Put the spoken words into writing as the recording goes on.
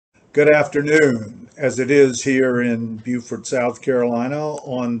Good afternoon, as it is here in Beaufort, South Carolina,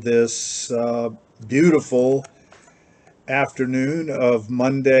 on this beautiful afternoon of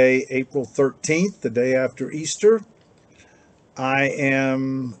Monday, April 13th, the day after Easter. I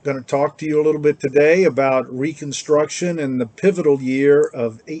am going to talk to you a little bit today about Reconstruction in the pivotal year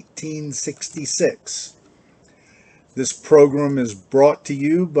of 1866. This program is brought to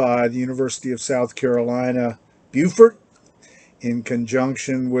you by the University of South Carolina, Beaufort, in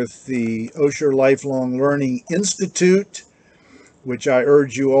conjunction with the Osher Lifelong Learning Institute, which I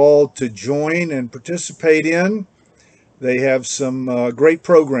urge you all to join and participate in. They have some great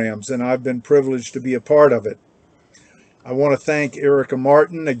programs, and I've been privileged to be a part of it. I want to thank Erica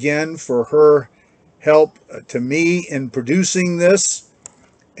Martin again for her help to me in producing this,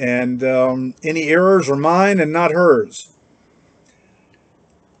 and any errors are mine and not hers.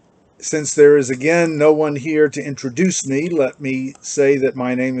 Since there is again no one here to introduce me, let me say that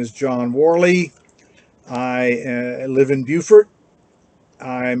my name is John Warley. I live in Beaufort.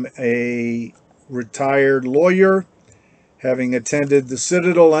 I'm a retired lawyer, having attended the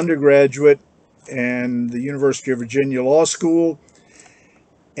Citadel undergraduate and the University of Virginia Law School,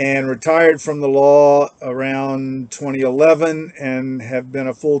 and retired from the law around 2011 and have been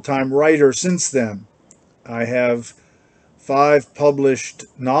a full-time writer since then. I have 5 published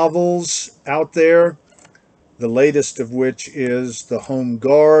novels out there, the latest of which is The Home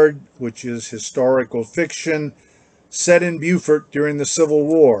Guard, which is historical fiction set in Beaufort during the Civil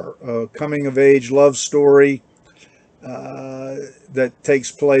War, a coming-of-age love story that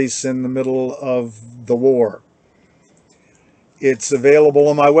takes place in the middle of the war. It's available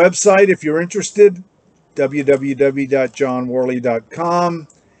on my website if you're interested, www.johnwarley.com.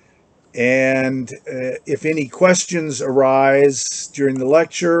 And if any questions arise during the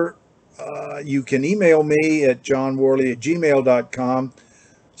lecture, you can email me at johnwarley@gmail.com.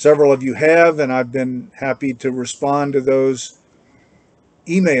 Several of you have, and I've been happy to respond to those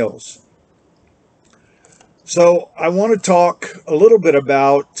emails. So I want to talk a little bit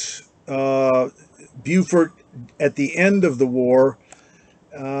about Beaufort at the end of the war.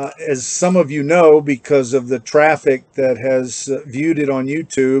 As some of you know, because of the traffic that has viewed it on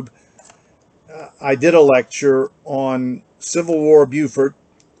YouTube, I did a lecture on Civil War Beaufort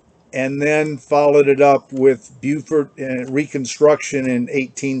and then followed it up with Beaufort and Reconstruction in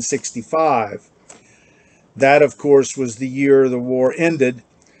 1865. That, of course, was the year the war ended.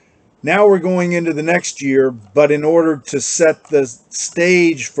 Now we're going into the next year, but in order to set the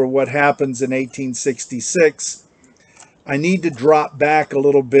stage for what happens in 1866, I need to drop back a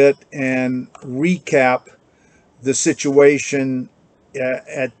little bit and recap the situation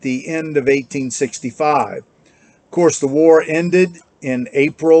at the end of 1865. Of course, the war ended in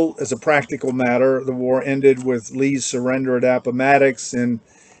April. As a practical matter, the war ended with Lee's surrender at Appomattox in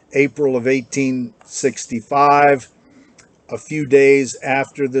April of 1865. A few days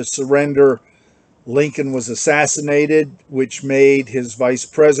after the surrender, Lincoln was assassinated, which made his vice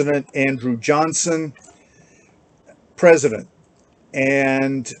president, Andrew Johnson, president.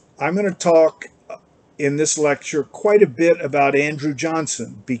 And I'm going to talk in this lecture quite a bit about Andrew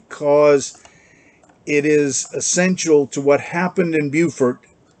Johnson because it is essential to what happened in Beaufort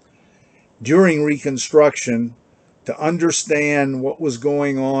during Reconstruction to understand what was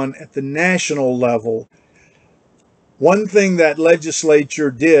going on at the national level. One thing that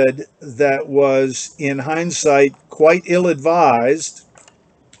legislature did that was, in hindsight, quite ill-advised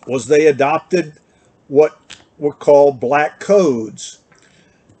was they adopted what were called black codes.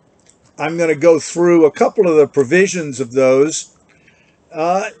 I'm going to go through a couple of the provisions of those.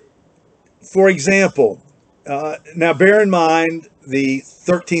 For example, now bear in mind the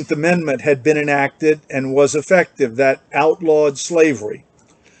 13th Amendment had been enacted and was effective. That outlawed slavery.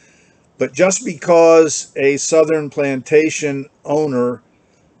 But just because a Southern plantation owner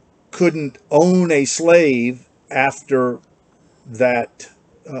couldn't own a slave after that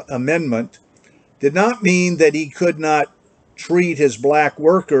amendment did not mean that he could not treat his black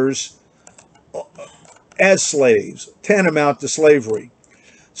workers as slaves, tantamount to slavery.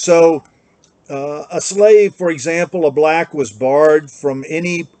 So a slave, for example, a black, was barred from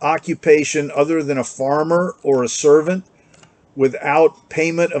any occupation other than a farmer or a servant without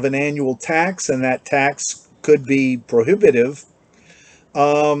payment of an annual tax, and that tax could be prohibitive.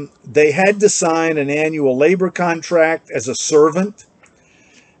 They had to sign an annual labor contract as a servant.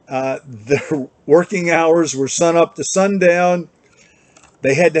 Their working hours were sun up to sundown.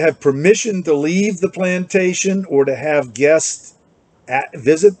 They had to have permission to leave the plantation or to have guests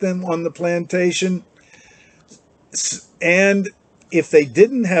visit them on the plantation. And if they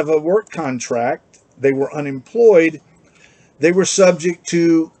didn't have a work contract, they were unemployed, they were subject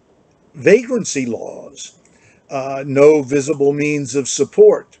to vagrancy laws, no visible means of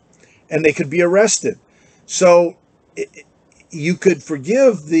support, and they could be arrested. So you could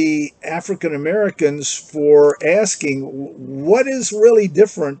forgive the African Americans for asking, what is really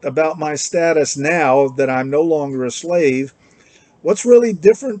different about my status now that I'm no longer a slave? What's really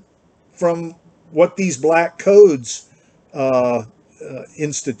different from what these black codes uh,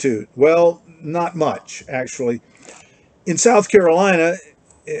 institute? Well, not much, actually. In South Carolina,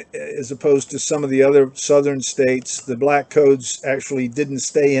 as opposed to some of the other southern states, the black codes actually didn't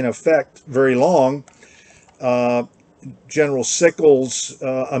stay in effect very long. Uh, General Sickles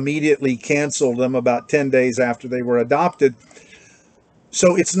immediately canceled them about 10 days after they were adopted.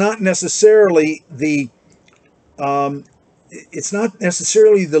 So um, it's not necessarily the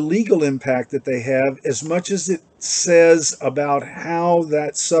legal impact that they have as much as it says about how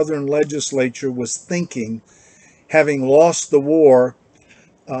that Southern legislature was thinking, having lost the war,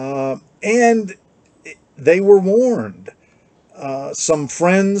 and they were warned. Some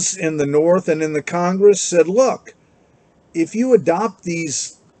friends in the North and in the Congress said, look, if you adopt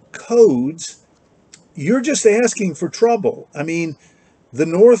these codes, you're just asking for trouble. I mean, the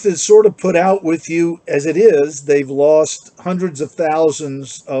North is sort of put out with you as it is. They've lost hundreds of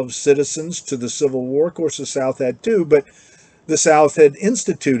thousands of citizens to the Civil War. Of course, the South had too, but the South had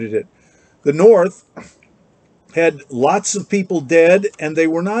instituted it. The North had lots of people dead, and they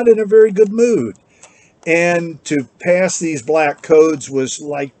were not in a very good mood. And to pass these black codes was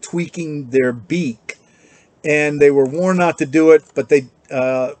like tweaking their beak. And they were warned not to do it, but they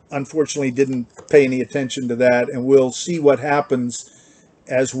unfortunately didn't pay any attention to that. And we'll see what happens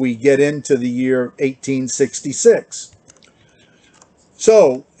as we get into the year 1866.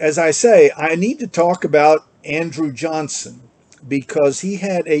 So, as I say, I need to talk about Andrew Johnson because he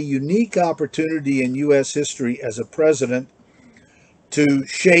had a unique opportunity in U.S. history as a president to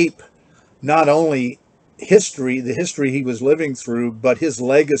shape not only history, the history he was living through, but his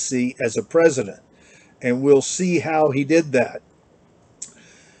legacy as a president. And we'll see how he did that.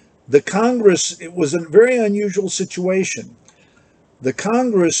 The Congress, it was a very unusual situation. The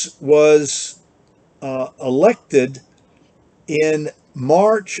Congress was elected in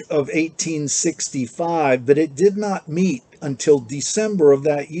March of 1865, but it did not meet until December of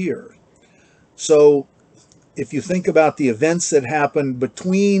that year. So if you think about the events that happened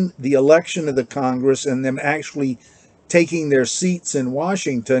between the election of the Congress and them actually taking their seats in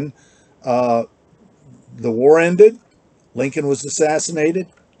Washington, the war ended, Lincoln was assassinated,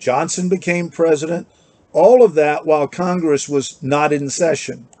 Johnson became president, all of that while Congress was not in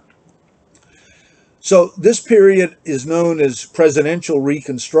session. So this period is known as presidential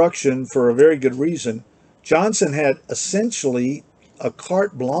Reconstruction for a very good reason. Johnson had essentially a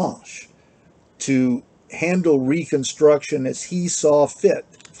carte blanche to handle Reconstruction as he saw fit.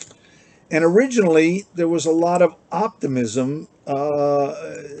 And originally, there was a lot of optimism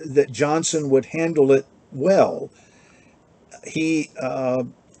that Johnson would handle it well. He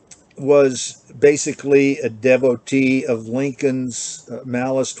was basically a devotee of Lincoln's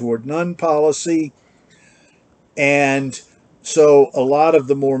malice toward none policy. And so a lot of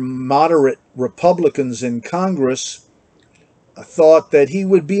the more moderate Republicans in Congress thought that he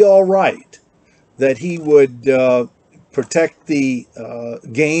would be all right, that he would protect the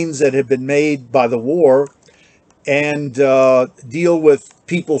gains that had been made by the war and deal with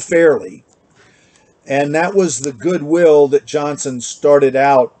people fairly. And that was the goodwill that Johnson started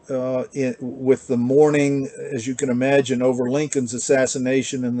out with the mourning, as you can imagine, over Lincoln's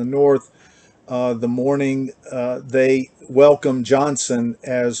assassination in the North. The morning they welcomed Johnson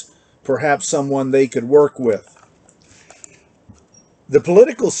as perhaps someone they could work with. The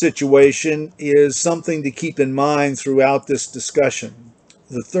political situation is something to keep in mind throughout this discussion.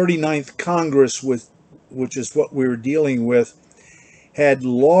 The 39th Congress, which is what we're dealing with, had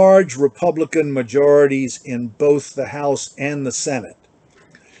large Republican majorities in both the House and the Senate.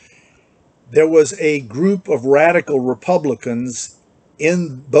 There was a group of radical Republicans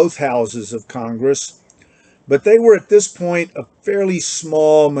in both houses of Congress, but they were at this point a fairly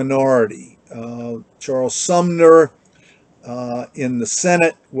small minority. Charles Sumner in the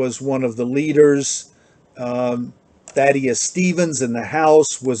Senate was one of the leaders. Thaddeus Stevens in the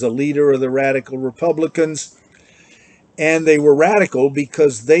House was a leader of the radical Republicans. And they were radical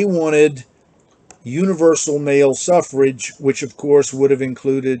because they wanted universal male suffrage, which of course would have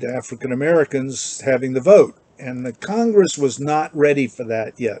included African Americans having the vote. And the Congress was not ready for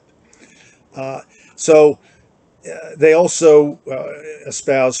that yet. So they also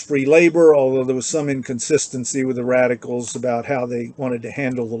espoused free labor, although there was some inconsistency with the radicals about how they wanted to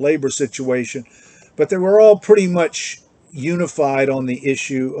handle the labor situation. But they were all pretty much unified on the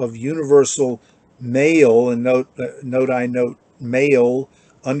issue of universal mail, and note mail,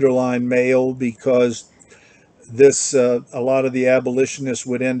 underline mail, because this a lot of the abolitionists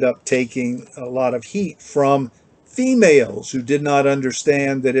would end up taking a lot of heat from females who did not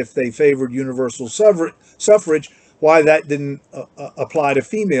understand that if they favored universal suffrage, why that didn't apply to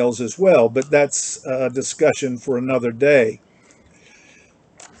females as well. But that's a discussion for another day.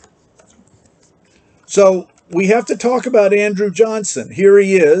 So we have to talk about Andrew Johnson. Here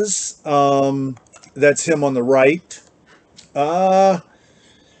he is. That's him on the right.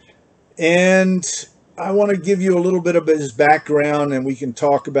 And I want to give you a little bit of his background, and we can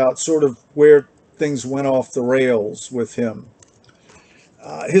talk about sort of where things went off the rails with him.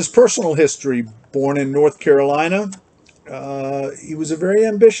 His personal history: born in North Carolina. He was a very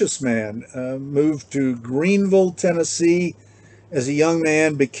ambitious man. Moved to Greenville, Tennessee as a young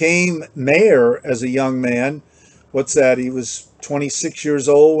man, became mayor as a young man. What's that? He was 26 years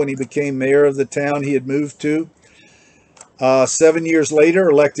old when he became mayor of the town he had moved to. 7 years later,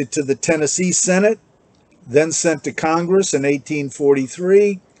 elected to the Tennessee Senate, then sent to Congress in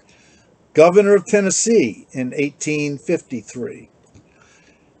 1843, governor of Tennessee in 1853.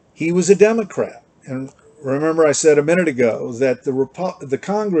 He was a Democrat. And remember, I said a minute ago that the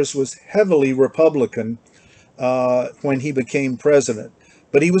Congress was heavily Republican when he became president,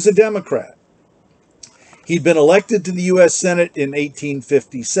 but he was a Democrat. He'd been elected to the U.S. Senate in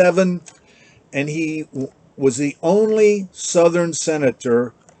 1857, and he was the only Southern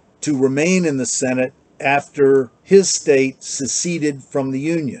senator to remain in the Senate after his state seceded from the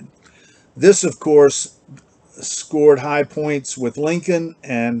Union. This, of course, scored high points with Lincoln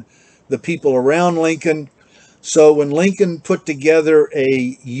and the people around Lincoln. So when Lincoln put together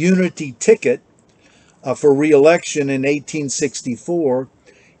a unity ticket for re-election in 1864,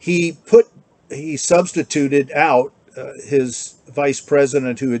 he substituted out his vice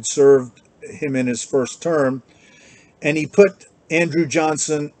president who had served him in his first term, and he put Andrew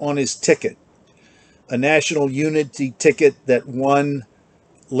Johnson on his ticket, a national unity ticket that won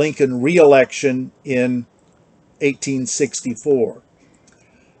Lincoln re-election in 1864.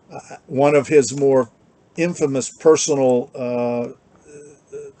 One of his more infamous personal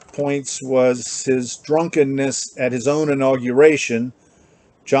points was his drunkenness at his own inauguration,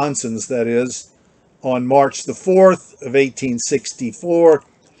 Johnson's that is, on March the 4th of 1864,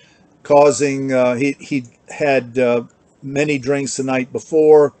 causing, he had many drinks the night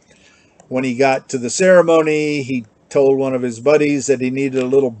before. When he got to the ceremony, he told one of his buddies that he needed a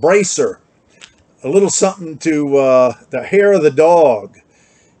little bracer, a little something to the hair of the dog.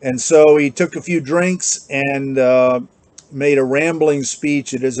 And so he took a few drinks and made a rambling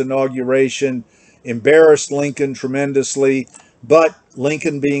speech at his inauguration, embarrassed Lincoln tremendously. But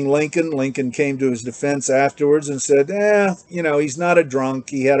Lincoln being Lincoln, Lincoln came to his defense afterwards and said, he's not a drunk.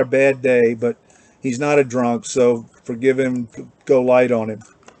 He had a bad day, but he's not a drunk, so forgive him, go light on him.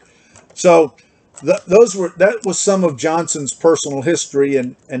 So that was some of Johnson's personal history,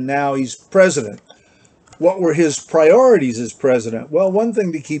 and now he's president. What were his priorities as president? Well, one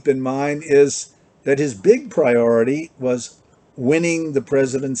thing to keep in mind is that his big priority was winning the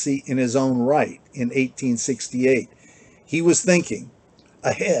presidency in his own right in 1868. He was thinking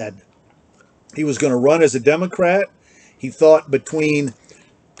ahead. He was going to run as a Democrat. He thought between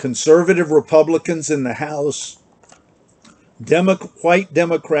conservative Republicans in the House, white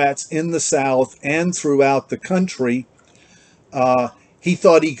Democrats in the South and throughout the country, he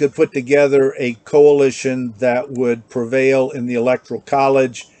thought he could put together a coalition that would prevail in the Electoral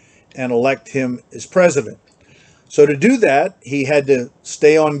College and elect him as president. So to do that, he had to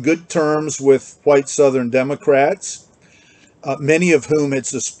stay on good terms with white Southern Democrats, many of whom had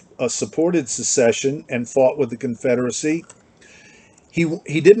supported secession and fought with the Confederacy.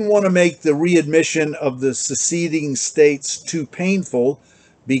 He didn't want to make the readmission of the seceding states too painful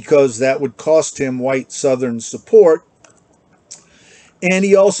because that would cost him white Southern support. And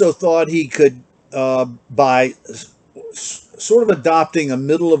he also thought he could, by sort of adopting a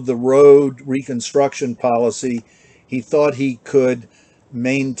middle-of-the-road Reconstruction policy, he thought he could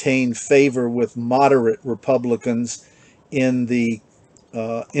maintain favor with moderate Republicans in the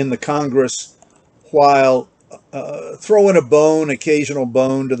Congress, while throwing occasional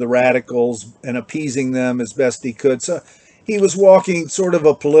bone to the radicals and appeasing them as best he could. So he was walking sort of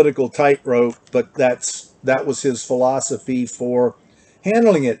a political tightrope, but that was his philosophy for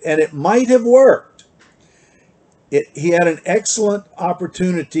handling it, and it might have worked. He had an excellent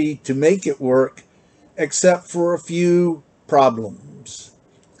opportunity to make it work, except for a few problems,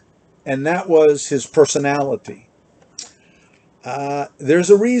 and that was his personality. There's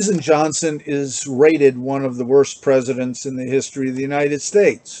a reason Johnson is rated one of the worst presidents in the history of the United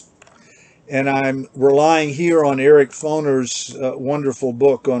States. And I'm relying here on Eric Foner's wonderful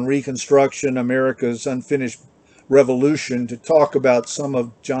book on Reconstruction, America's Unfinished Revolution, to talk about some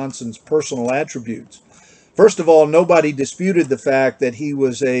of Johnson's personal attributes. First of all, nobody disputed the fact that he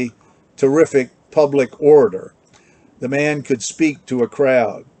was a terrific public orator. The man could speak to a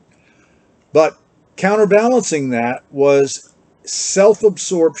crowd. But counterbalancing that was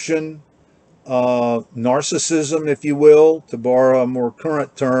self-absorption, narcissism, if you will, to borrow a more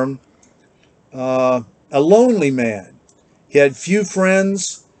current term, a lonely man. He had few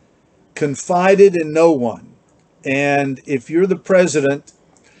friends, confided in no one. And if you're the president,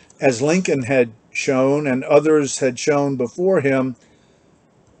 as Lincoln had shown and others had shown before him,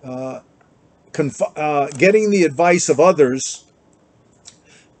 getting the advice of others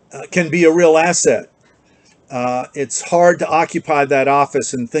can be a real asset. It's hard to occupy that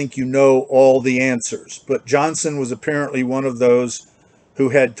office and think you know all the answers. But Johnson was apparently one of those who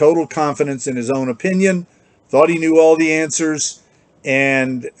had total confidence in his own opinion, thought he knew all the answers,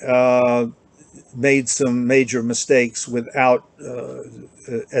 and made some major mistakes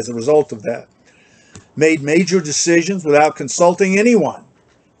as a result of that. Made major decisions without consulting anyone,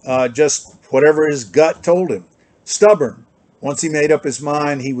 just whatever his gut told him. Stubborn. Once he made up his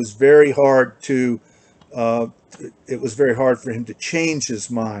mind, it was very hard for him to change his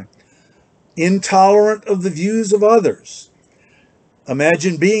mind. Intolerant of the views of others.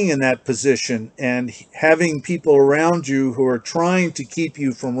 Imagine being in that position and having people around you who are trying to keep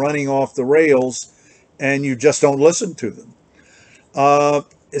you from running off the rails, and you just don't listen to them.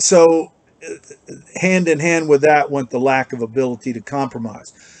 So hand in hand with that went the lack of ability to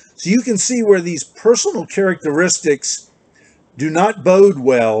compromise. So you can see where these personal characteristics do not bode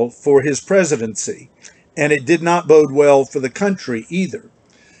well for his presidency, and it did not bode well for the country either.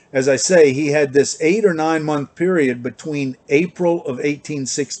 As I say, he had this 8 or 9 month period between April of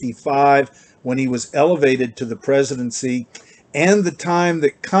 1865, when he was elevated to the presidency, and the time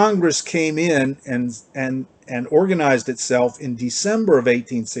that Congress came in and organized itself in December of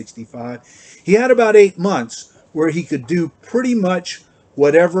 1865. He had about 8 months where he could do pretty much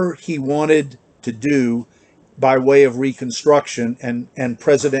whatever he wanted to do by way of Reconstruction and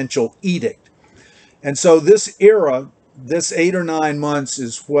presidential edict. And so this era, this 8 or 9 months,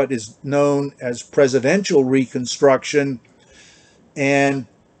 is what is known as presidential Reconstruction. And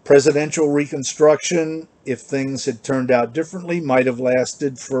presidential Reconstruction, if things had turned out differently, might have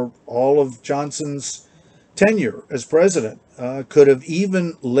lasted for all of Johnson's tenure as president. Could have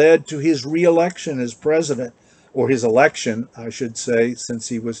even led to his reelection as president, or his election, I should say, since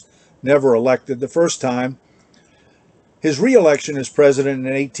he was never elected the first time. His reelection as president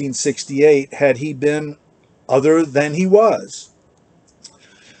in 1868, had he been other than he was.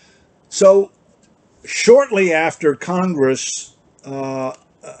 So shortly after Congress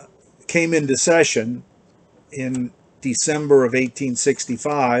came into session in December of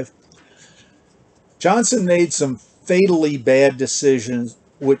 1865, Johnson made some fatally bad decisions,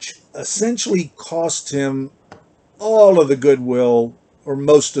 which essentially cost him all of the goodwill, or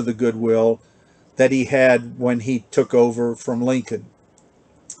most of the goodwill, that he had when he took over from Lincoln.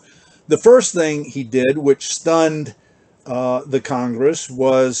 The first thing he did, which stunned the Congress,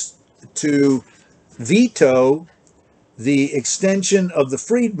 was to veto the extension of the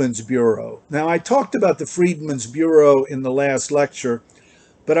Freedmen's Bureau. Now, I talked about the Freedmen's Bureau in the last lecture,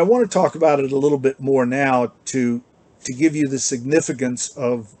 but I want to talk about it a little bit more now to give you the significance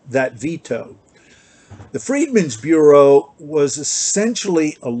of that veto. The Freedmen's Bureau was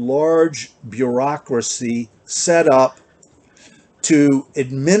essentially a large bureaucracy set up to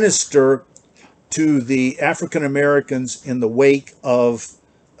administer to the African Americans in the wake of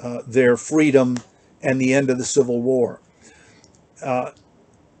their freedom and the end of the Civil War.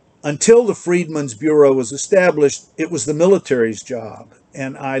 Until the Freedmen's Bureau was established, it was the military's job.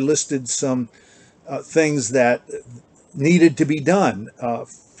 And I listed some things that needed to be done.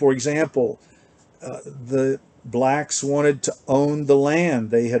 For example, the blacks wanted to own the land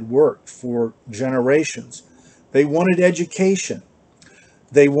they had worked for generations. They wanted education.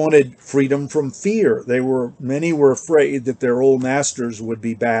 They wanted freedom from fear. Many were afraid that their old masters would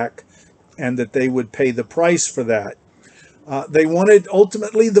be back and that they would pay the price for that. They wanted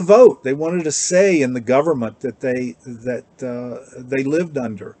ultimately the vote. They wanted a say in the government that they lived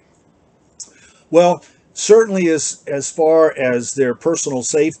under. Well, certainly as far as their personal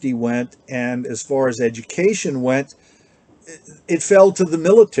safety went and as far as education went, it fell to the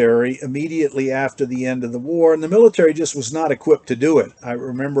military immediately after the end of the war, and the military just was not equipped to do it. I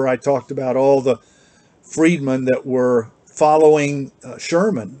remember I talked about all the freedmen that were following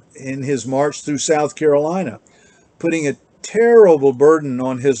Sherman in his march through South Carolina, putting a terrible burden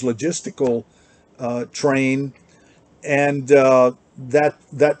on his logistical train, and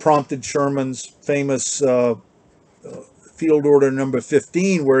that prompted Sherman's famous Field Order Number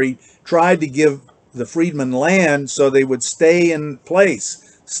 15, where he tried to give the freedmen land so they would stay in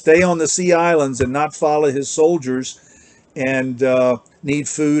place, stay on the Sea Islands and not follow his soldiers and need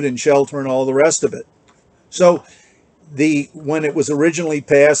food and shelter and all the rest of it. So when it was originally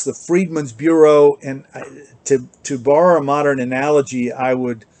passed, the Freedmen's Bureau, and to borrow a modern analogy, I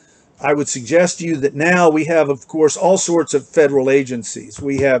would suggest to you that now we have, of course, all sorts of federal agencies.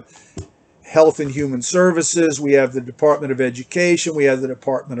 We have Health and Human Services, we have the Department of Education, we have the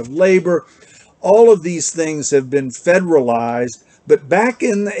Department of Labor. All of these things have been federalized, but back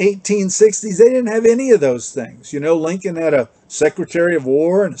in the 1860s, they didn't have any of those things. You know, Lincoln had a Secretary of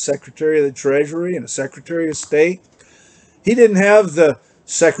War and a Secretary of the Treasury and a Secretary of State. He didn't have the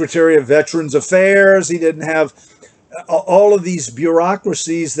Secretary of Veterans Affairs. He didn't have all of these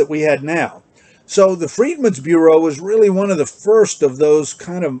bureaucracies that we had now. So the Freedmen's Bureau was really one of the first of those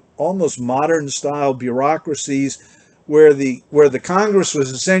kind of almost modern style bureaucracies where the Congress was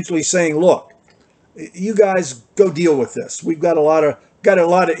essentially saying, look, you guys go deal with this. We've got a lot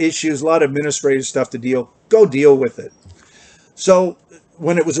of issues, a lot of administrative stuff to go deal with it. So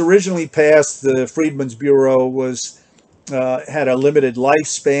when it was originally passed, the Freedmen's Bureau had a limited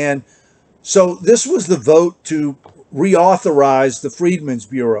lifespan. So this was the vote to reauthorize the Freedmen's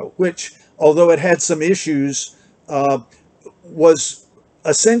Bureau, which, although it had some issues, was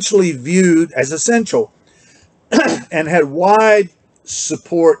essentially viewed as essential and had wide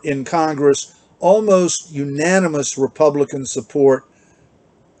support in Congress, almost unanimous Republican support.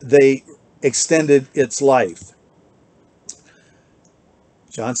 They extended its life.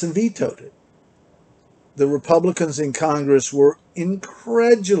 Johnson vetoed it. The Republicans in Congress were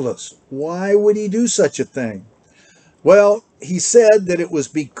incredulous. Why would he do such a thing? Well, he said that it was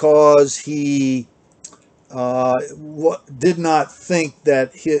because he did not think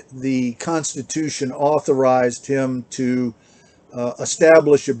that the Constitution authorized him to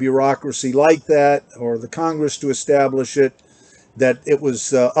establish a bureaucracy like that, or the Congress to establish it, that it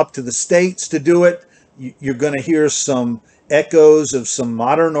was up to the states to do it. You're going to hear some echoes of some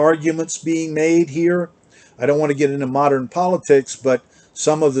modern arguments being made here. I don't want to get into modern politics, but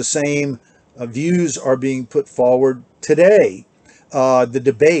some of the same views are being put forward today. The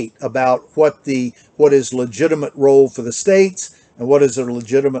debate about what is legitimate role for the states and what is a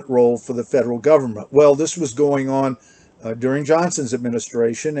legitimate role for the federal government. Well, this was going on during Johnson's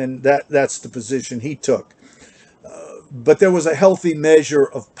administration, and that's the position he took. But there was a healthy measure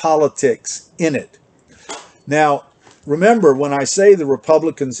of politics in it. Now, remember, when I say the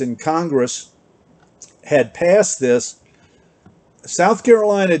Republicans in Congress had passed this, South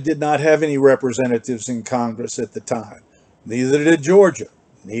Carolina did not have any representatives in Congress at the time. Neither did Georgia.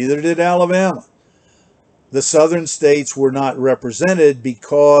 Neither did Alabama. The southern states were not represented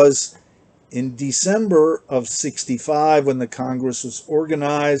because in December of '65, when the Congress was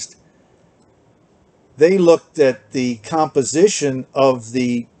organized, they looked at the composition of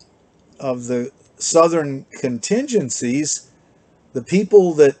the southern contingencies, the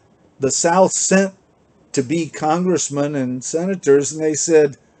people that the South sent to be congressmen and senators, and they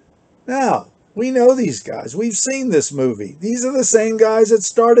said, now, we know these guys. We've seen this movie. These are the same guys that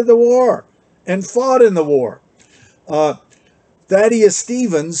started the war and fought in the war. Thaddeus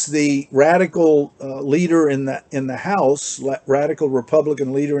Stevens, the radical leader in the House, radical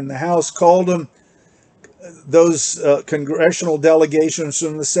Republican leader in the House, called them, those congressional delegations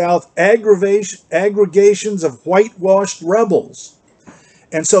from the South, aggregations of whitewashed rebels.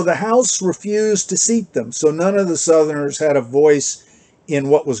 And so the House refused to seat them. So none of the Southerners had a voice in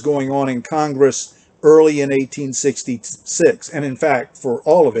what was going on in Congress early in 1866, and in fact, for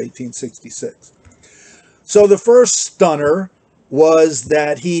all of 1866. So the first stunner was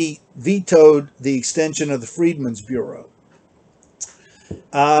that he vetoed the extension of the Freedmen's Bureau.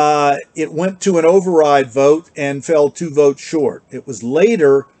 It went to an override vote and fell 2 votes short. It was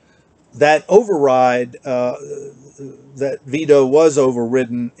later that override, that veto was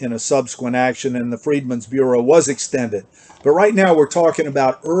overridden in a subsequent action, and the Freedmen's Bureau was extended. But right now we're talking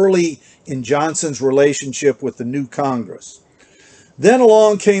about early in Johnson's relationship with the new Congress. Then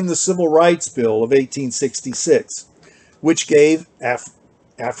along came the Civil Rights Bill of 1866, which gave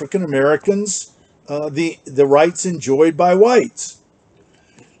African Americans the rights enjoyed by whites.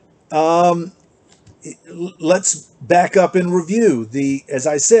 Let's back up and review. As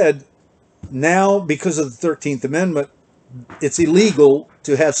I said, now because of the 13th Amendment, it's illegal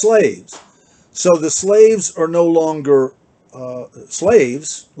to have slaves. So the slaves are no longer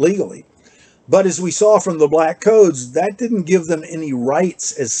slaves legally. But as we saw from the Black Codes, that didn't give them any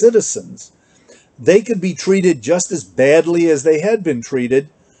rights as citizens. They could be treated just as badly as they had been treated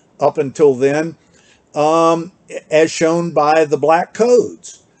up until then, as shown by the Black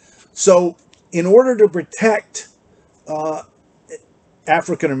Codes. So in order to protect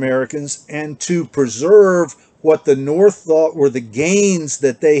African Americans and to preserve what the North thought were the gains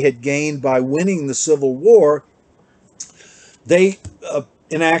that they had gained by winning the Civil War, they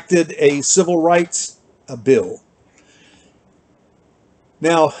enacted a civil rights bill.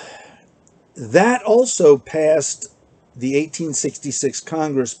 Now, that also passed the 1866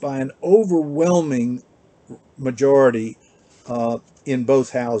 Congress by an overwhelming majority in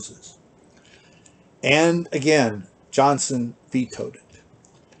both houses. And again, Johnson vetoed it.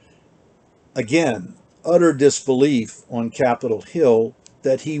 Again, utter disbelief on Capitol Hill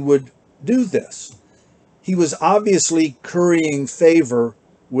that he would do this. He was obviously currying favor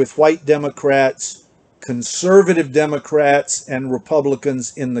with white Democrats, conservative Democrats, and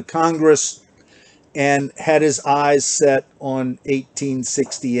Republicans in the Congress, and had his eyes set on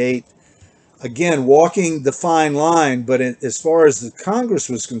 1868. Again, walking the fine line, but as far as the Congress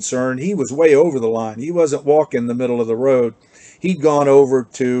was concerned, he was way over the line. He wasn't walking the middle of the road. He'd gone over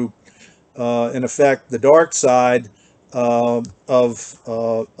to, in effect, the dark side of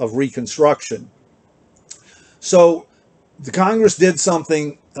Reconstruction. So the Congress did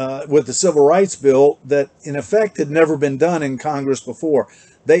something with the Civil Rights Bill that, in effect, had never been done in Congress before.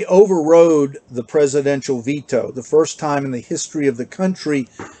 They overrode the presidential veto, the first time in the history of the country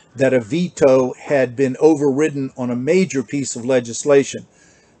that a veto had been overridden on a major piece of legislation.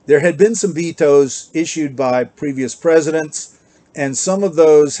 There had been some vetoes issued by previous presidents, and some of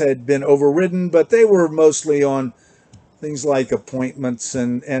those had been overridden, but they were mostly on things like appointments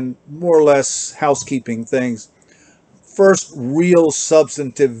and more or less housekeeping things. First real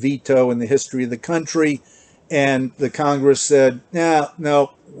substantive veto in the history of the country, and the Congress said,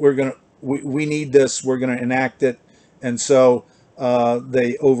 no, we need this, we're going to enact it, and so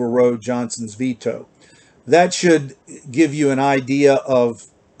they overrode Johnson's veto. That should give you an idea of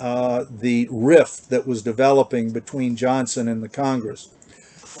the rift that was developing between Johnson and the Congress.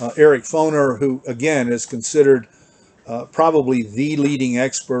 Eric Foner, who again is considered probably the leading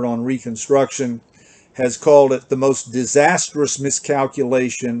expert on Reconstruction, has called it the most disastrous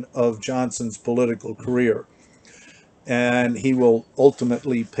miscalculation of Johnson's political career. And he will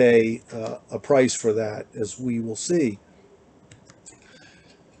ultimately pay a price for that, as we will see.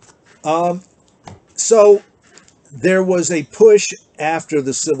 So there was a push after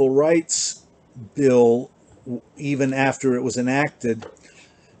the Civil Rights Bill, even after it was enacted,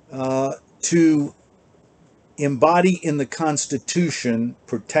 to embody in the Constitution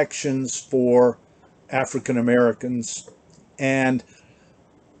protections for African Americans, and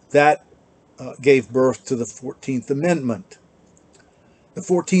that gave birth to the 14th Amendment. The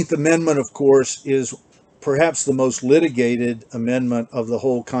 14th Amendment, of course, is perhaps the most litigated amendment of the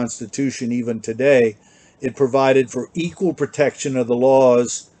whole Constitution even today. It provided for equal protection of the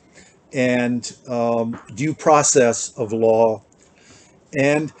laws and due process of law,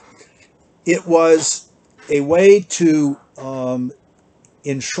 and it was a way to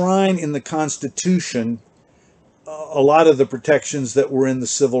enshrine in the Constitution a lot of the protections that were in the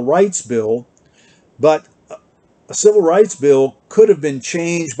Civil Rights Bill, but a Civil Rights Bill could have been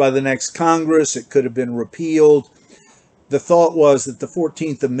changed by the next Congress. It could have been repealed. The thought was that the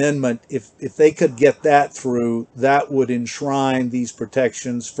 14th Amendment, if they could get that through, that would enshrine these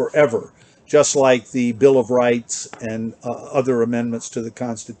protections forever, just like the Bill of Rights and other amendments to the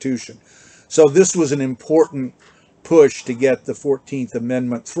Constitution. So this was an important push to get the 14th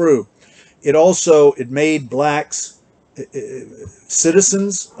Amendment through. It made blacks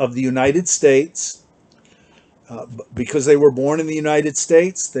citizens of the United States because they were born in the United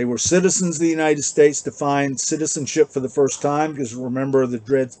States. They were citizens of the United States, defined citizenship for the first time, because remember the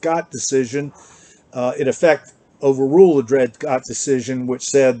Dred Scott decision, in effect overruled the Dred Scott decision, which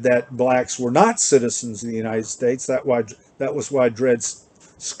said that blacks were not citizens of the United States. That was why Dred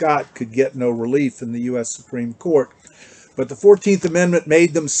Scott could get no relief in the U.S. Supreme Court. But the 14th Amendment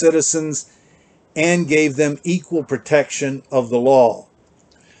made them citizens and gave them equal protection of the law.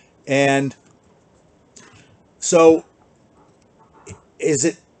 And so, as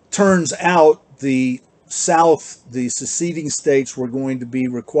it turns out, the South, the seceding states, were going to be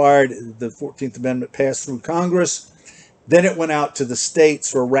required. The 14th Amendment passed through Congress. Then it went out to the states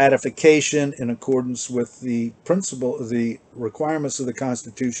for ratification in accordance with the principle, the requirements of the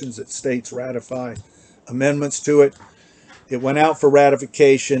constitutions that states ratify amendments to it. It went out for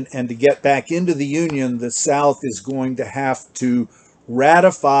ratification, and to get back into the Union, the South is going to have to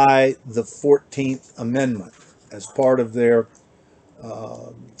ratify the 14th Amendment as part of their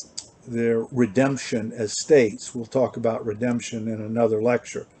redemption as states. We'll talk about redemption in another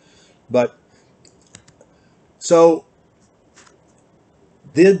lecture. But so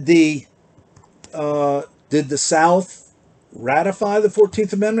did the South ratify the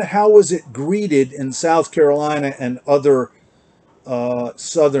 14th Amendment? How was it greeted in South Carolina and other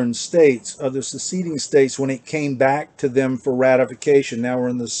southern states, other seceding states, when it came back to them for ratification? Now we're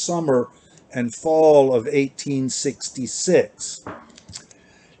in the summer and fall of 1866.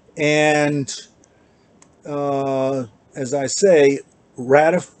 And as I say,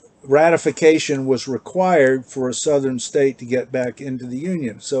 ratification was required for a southern state to get back into the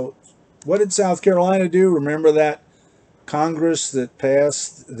Union. So what did South Carolina do? Remember that Congress that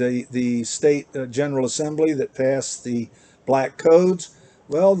passed the state General Assembly that passed the Black Codes?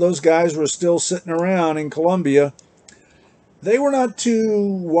 Well, those guys were still sitting around in Columbia. They were not too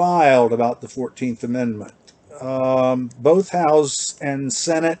wild about the 14th Amendment. Both House and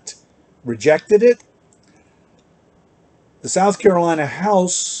Senate rejected it. The South Carolina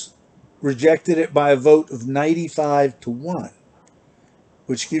House rejected it by a vote of 95-1,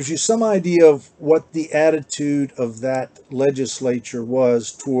 which gives you some idea of what the attitude of that legislature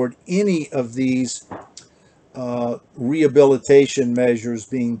was toward any of these rehabilitation measures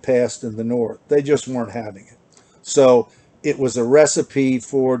being passed in the North. They just weren't having it. So it was a recipe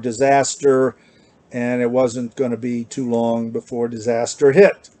for disaster, and it wasn't going to be too long before disaster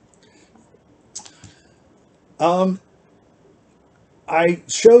hit. I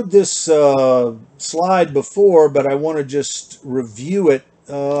showed this slide before, but I want to just review it.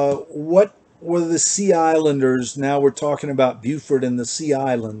 What were the Sea Islanders? Now we're talking about Beaufort and the Sea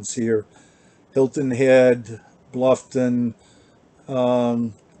Islands here. Hilton Head, Bluffton,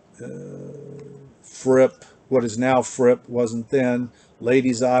 Fripp, what is now Fripp, wasn't then,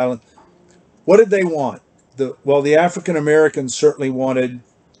 Ladies Island. What did they want? Well, the African Americans certainly wanted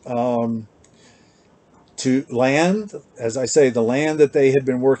to land, as I say, the land that they had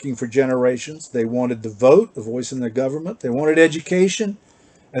been working for generations. They wanted the vote, the voice in the government. They wanted education,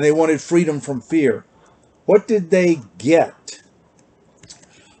 and they wanted freedom from fear. What did they get?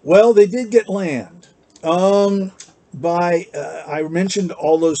 Well, they did get land. I mentioned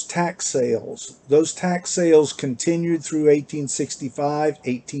all those tax sales. Those tax sales continued through 1865,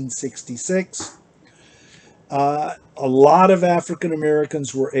 1866. A lot of African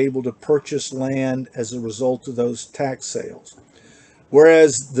Americans were able to purchase land as a result of those tax sales.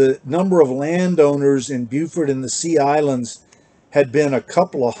 Whereas the number of landowners in Beaufort and the Sea Islands had been a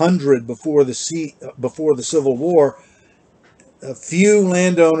couple of hundred before the Civil War, a few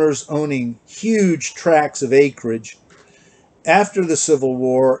landowners owning huge tracts of acreage. After the Civil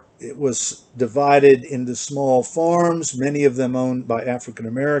War, it was divided into small farms, many of them owned by African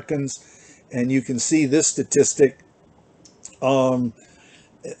Americans. And you can see this statistic. By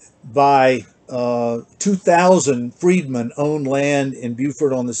 2000, freedmen owned land in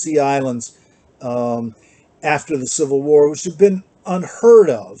Beaufort on the Sea Islands after the Civil War, which had been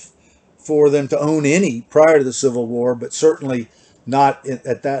unheard of for them to own any prior to the Civil War, but certainly not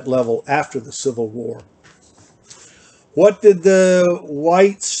at that level after the Civil War. What did the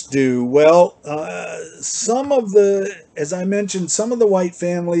whites do? Well, as I mentioned, some of the white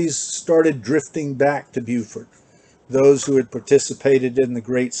families started drifting back to Beaufort, those who had participated in the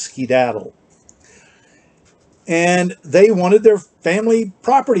Great Skedaddle. And they wanted their family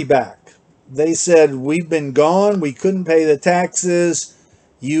property back. They said, we've been gone, we couldn't pay the taxes,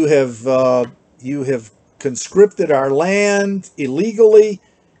 you have conscripted our land illegally,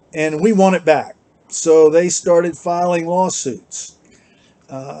 and we want it back. So they started filing lawsuits.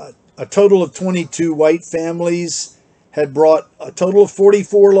 A total of 22 white families had brought a total of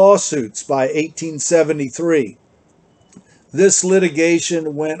 44 lawsuits by 1873. This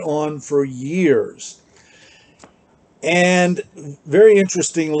litigation went on for years. And very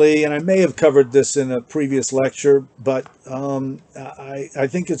interestingly, and I may have covered this in a previous lecture, but I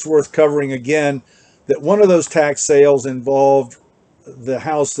think it's worth covering again, that one of those tax sales involved the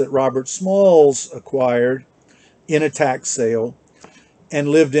house that Robert Smalls acquired in a tax sale and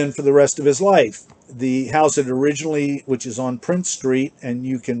lived in for the rest of his life. The house had originally, which is on Prince Street, and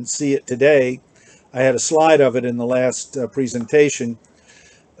you can see it today. I had a slide of it in the last presentation.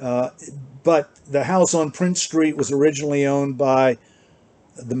 But the house on Prince Street was originally owned by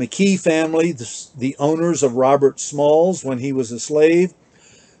the McKee family, the owners of Robert Smalls when he was a slave.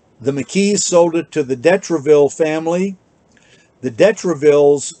 The McKees sold it to the Detreville family. The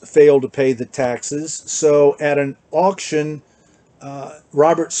Detravilles failed to pay the taxes, so at an auction,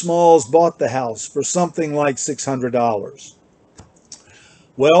 Robert Smalls bought the house for something like $600.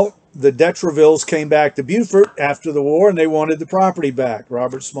 Well, the Detravilles came back to Beaufort after the war and they wanted the property back.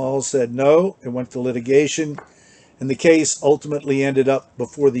 Robert Smalls said no. It went to litigation, and the case ultimately ended up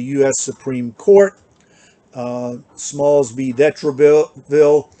before the U.S. Supreme Court. Smalls v.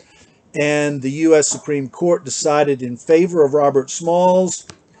 Detreville, and the U.S. Supreme Court decided in favor of Robert Smalls.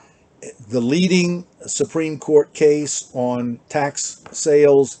 The leading Supreme Court case on tax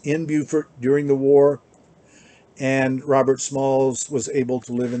sales in Beaufort during the war, and Robert Smalls was able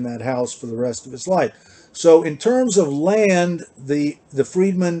to live in that house for the rest of his life. So in terms of land, the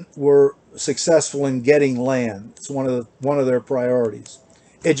freedmen were successful in getting land. It's one of their priorities.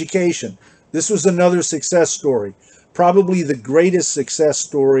 Education. This was another success story. Probably the greatest success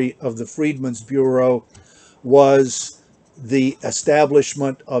story of the Freedmen's Bureau was the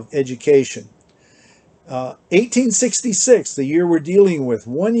establishment of education. 1866, the year we're dealing with,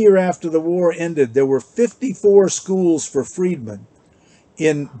 1 year after the war ended, there were 54 schools for freedmen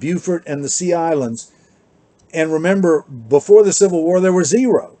in Beaufort and the Sea Islands. And remember, before the Civil War, there were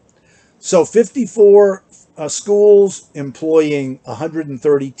 0. So 54 schools employing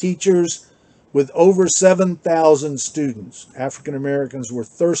 130 teachers with over 7,000 students. African Americans were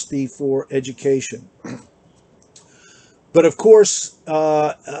thirsty for education. But of course,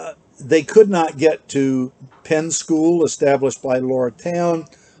 they could not get to Penn School, established by Lordstown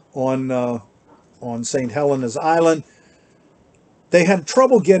on St. Helena's Island. They had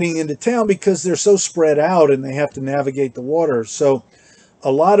trouble getting into town because they're so spread out and they have to navigate the water. So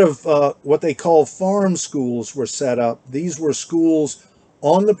a lot of what they call farm schools were set up. These were schools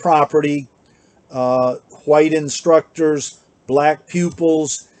on the property, white instructors, black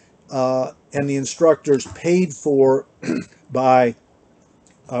pupils, and the instructors paid for by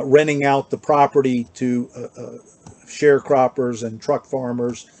renting out the property to sharecroppers and truck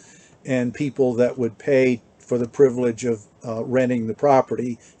farmers and people that would pay for the privilege of renting the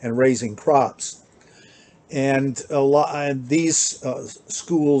property and raising crops. And these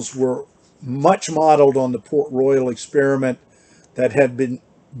schools were much modeled on the Port Royal experiment that had been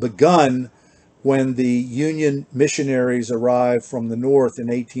begun when the Union missionaries arrived from the north in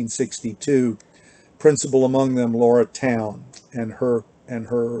 1862. Principal among them, Lordstown, and her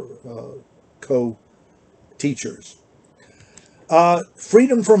co-teachers.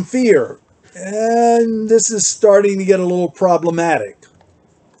 Freedom from fear. And this is starting to get a little problematic.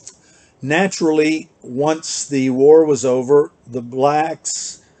 Naturally, once the war was over, the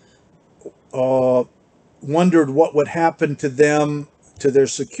blacks wondered what would happen to them, to their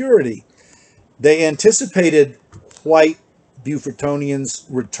security. They anticipated white Beaufortonians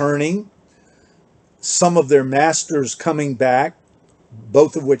returning, some of their masters coming back,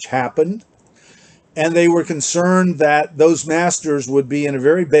 both of which happened, and they were concerned that those masters would be in a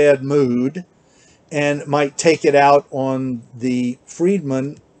very bad mood and might take it out on the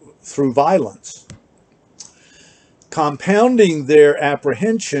freedmen through violence. Compounding their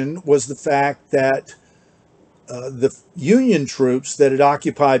apprehension was the fact that the Union troops that had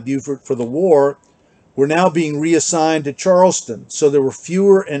occupied Beaufort for the war were now being reassigned to Charleston. So there were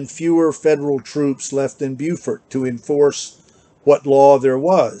fewer and fewer federal troops left in Beaufort to enforce what law there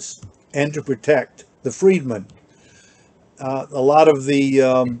was and to protect the freedmen. A lot of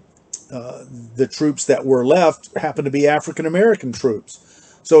the troops that were left happened to be African American troops.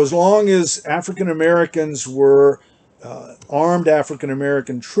 So as long as African Americans were armed, African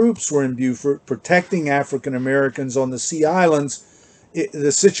American troops were in Beaufort protecting African Americans on the Sea Islands,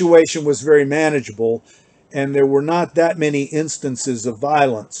 the situation was very manageable, and there were not that many instances of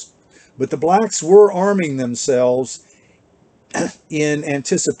violence. But the blacks were arming themselves in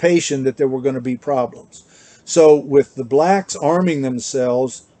anticipation that there were going to be problems. So with the blacks arming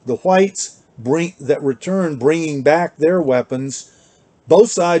themselves, the whites that returned bringing back their weapons,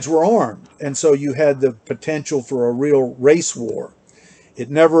 both sides were armed. And so you had the potential for a real race war. It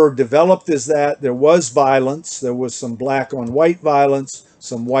never developed as that. There was violence. There was some black on white violence,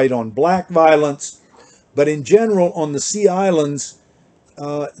 some white on black violence. But in general, on the Sea Islands,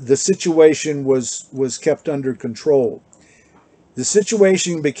 the situation was kept under control. The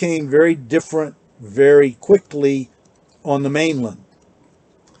situation became very different very quickly on the mainland.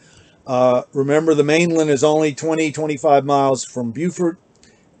 Remember, the mainland is only 20-25 miles from Beaufort.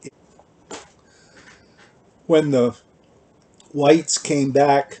 When the whites came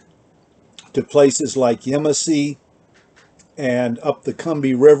back to places like Yemassee and up the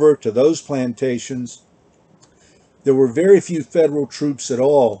Combahee River to those plantations, there were very few federal troops at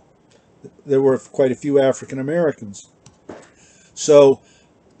all. There were quite a few African Americans. So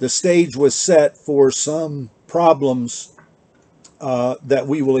the stage was set for some problems that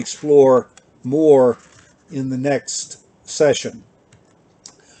we will explore more in the next session.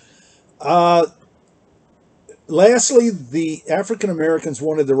 Lastly, the African Americans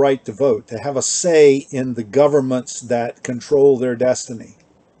wanted the right to vote, to have a say in the governments that control their destiny.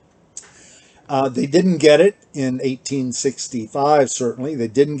 They didn't get it in 1865, certainly. They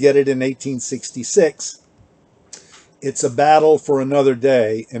didn't get it in 1866. It's a battle for another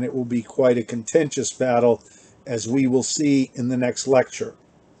day, and it will be quite a contentious battle, as we will see in the next lecture.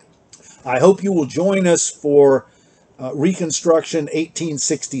 I hope you will join us for Reconstruction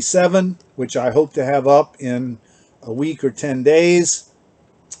 1867, which I hope to have up in a week or 10 days.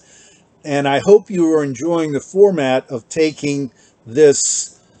 And I hope you are enjoying the format of taking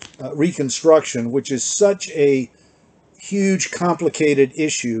this Reconstruction, which is such a huge, complicated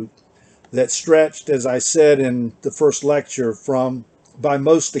issue that stretched, as I said in the first lecture, from, by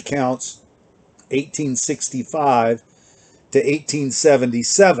most accounts, 1865 to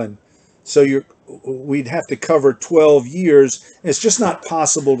 1877. So we'd have to cover 12 years. It's just not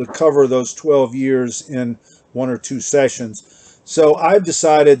possible to cover those 12 years in one or two sessions. So I've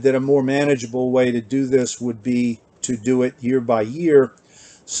decided that a more manageable way to do this would be to do it year by year.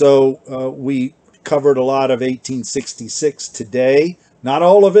 So we covered a lot of 1866 today. Not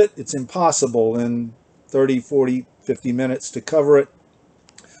all of it. It's impossible in 30, 40, 50 minutes to cover it.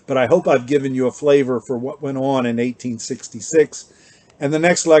 But I hope I've given you a flavor for what went on in 1866. And the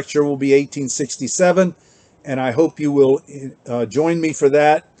next lecture will be 1867, and I hope you will join me for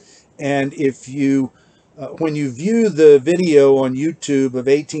that. And if you, when you view the video on YouTube of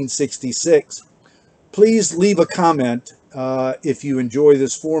 1866, please leave a comment if you enjoy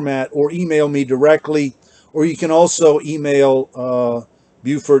this format, or email me directly, or you can also email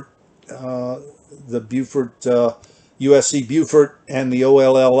Beaufort, the Beaufort, USC Beaufort and the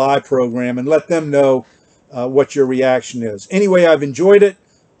OLLI program, and let them know what your reaction is. Anyway, I've enjoyed it.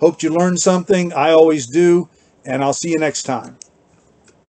 Hope you learned something. I always do. And I'll see you next time.